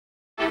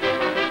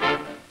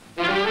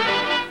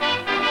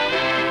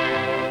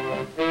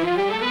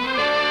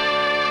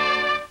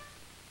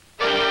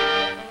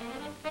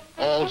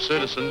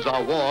citizens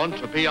are warned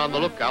to be on the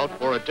lookout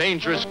for a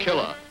dangerous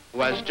killer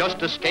who has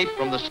just escaped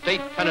from the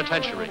state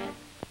penitentiary.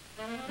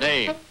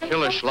 Name,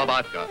 Killer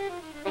Schlabatka.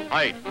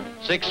 Height,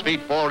 6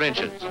 feet 4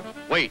 inches.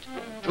 Weight,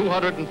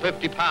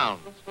 250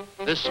 pounds.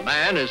 This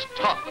man is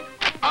tough.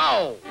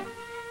 Ow!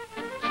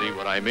 See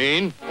what I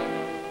mean?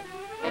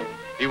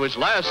 He was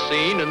last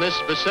seen in this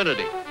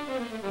vicinity.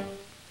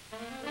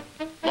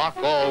 Lock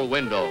all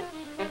windows.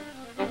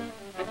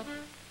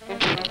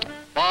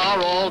 Bar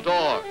all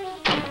doors.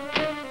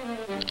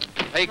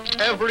 Take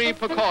every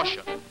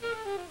precaution.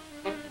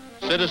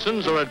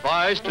 Citizens are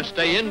advised to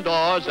stay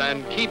indoors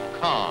and keep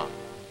calm.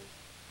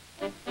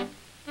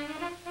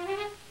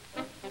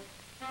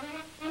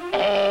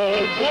 Oh,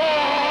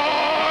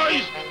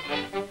 boys!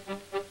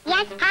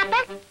 Yes,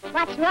 Papa?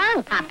 What's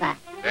wrong, Papa?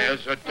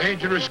 There's a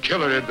dangerous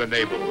killer in the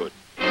neighborhood.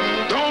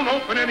 Don't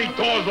open any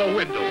doors or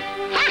windows.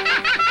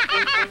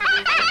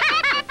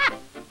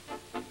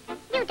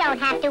 You don't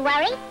have to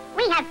worry.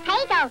 We have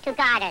Pago to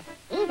guard us.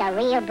 He's a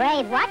real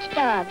brave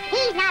watchdog.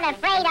 He's not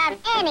afraid of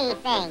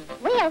anything.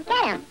 We'll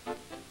get him.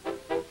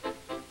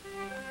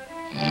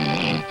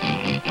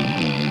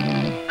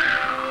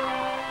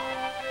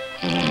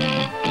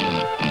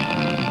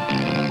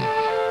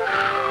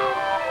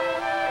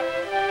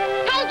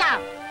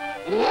 Pago!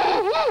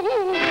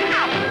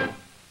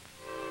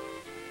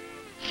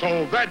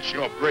 So that's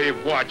your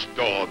brave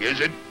watchdog, is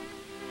it?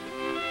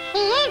 He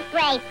is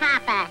brave,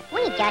 Papa.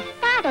 We just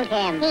startled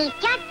him. He's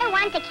just the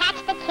one to catch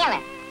the killer.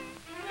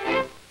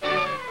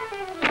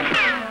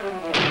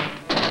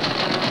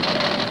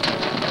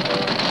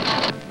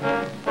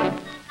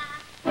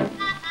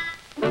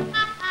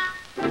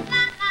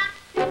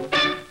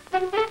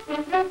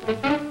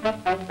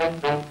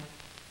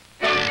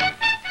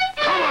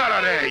 Come out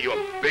of there, you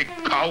big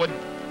coward.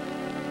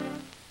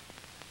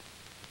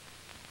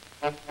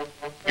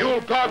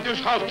 You'll guard this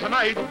house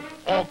tonight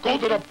or go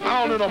to the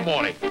pound in the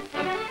morning.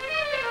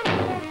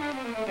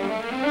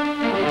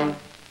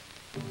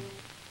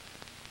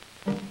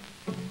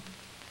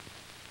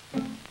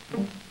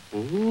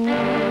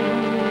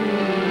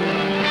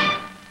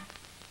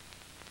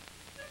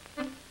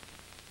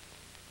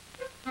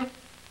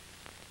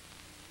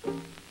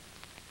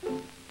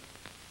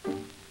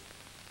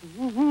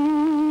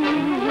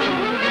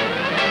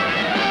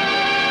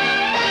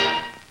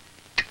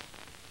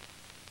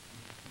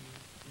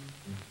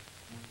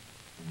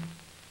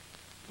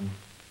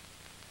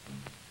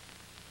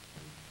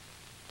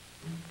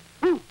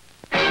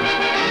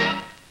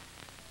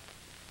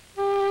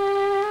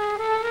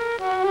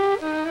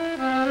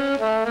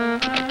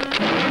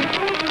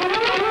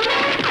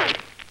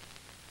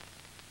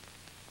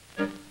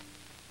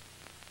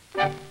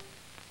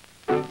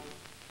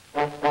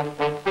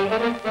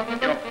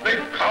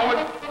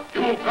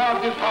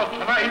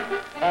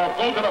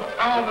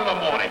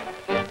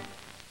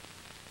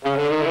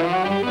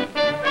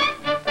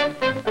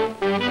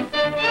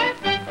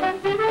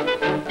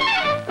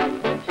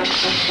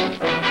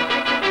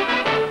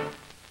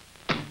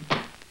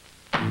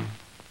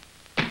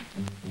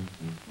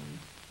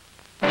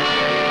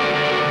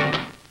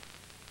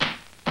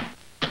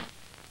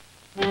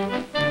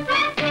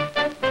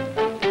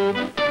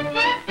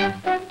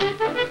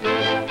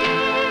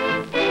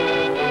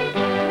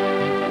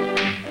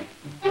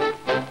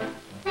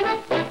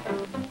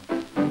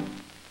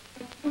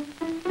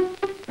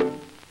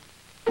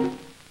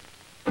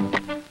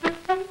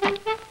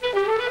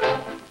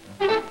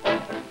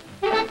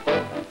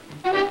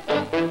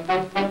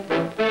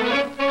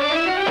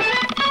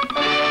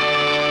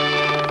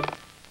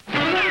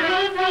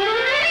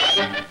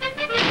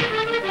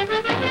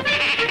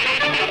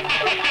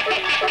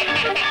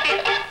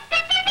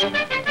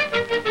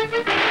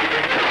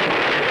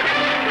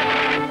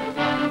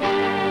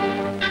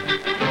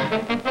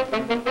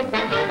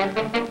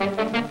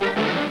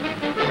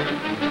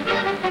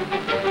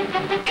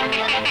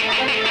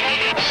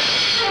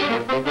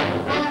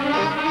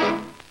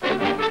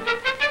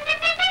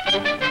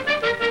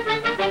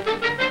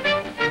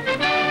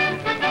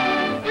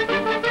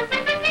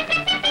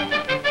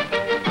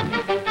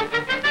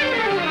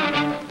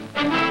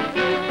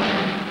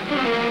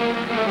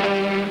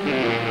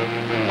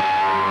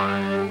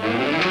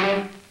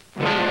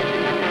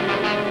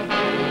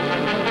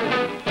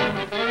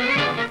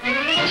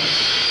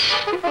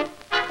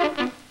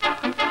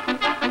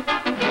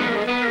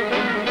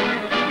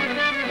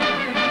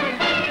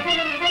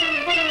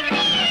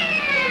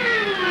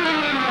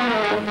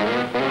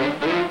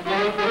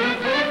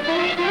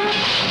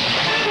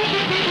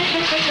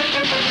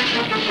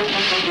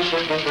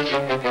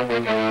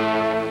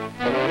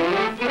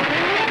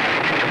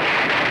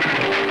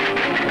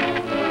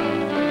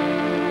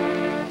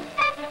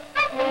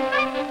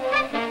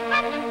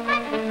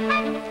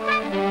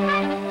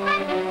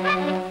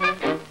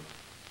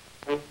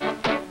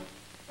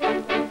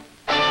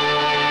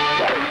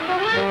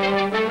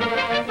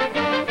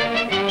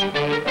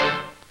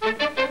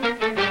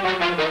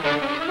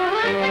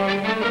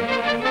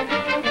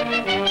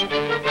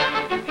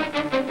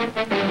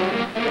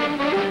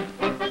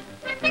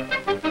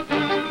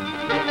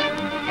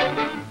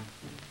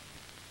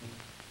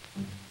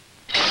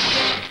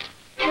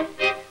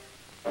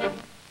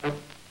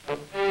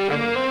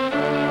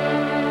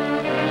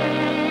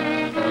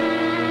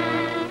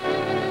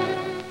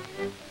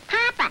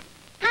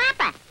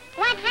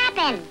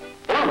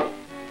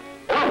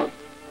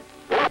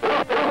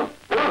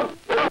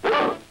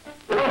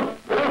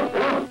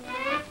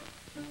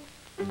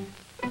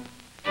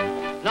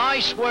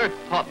 Nice work,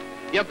 pup.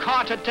 You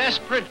caught a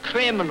desperate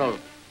criminal.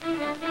 See,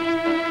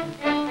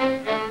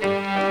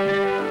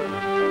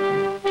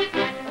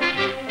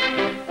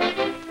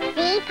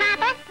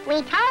 Papa?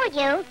 We told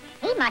you.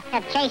 He must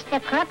have chased the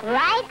crook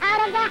right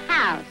out of the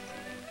house.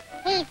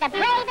 He's the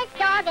bravest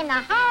dog in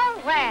the whole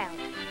world.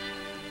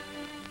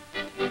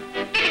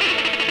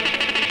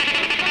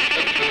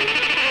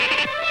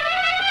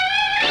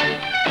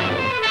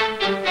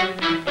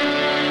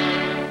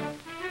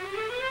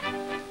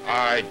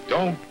 I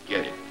don't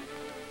get it.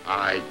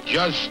 I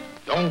just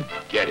don't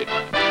get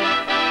it.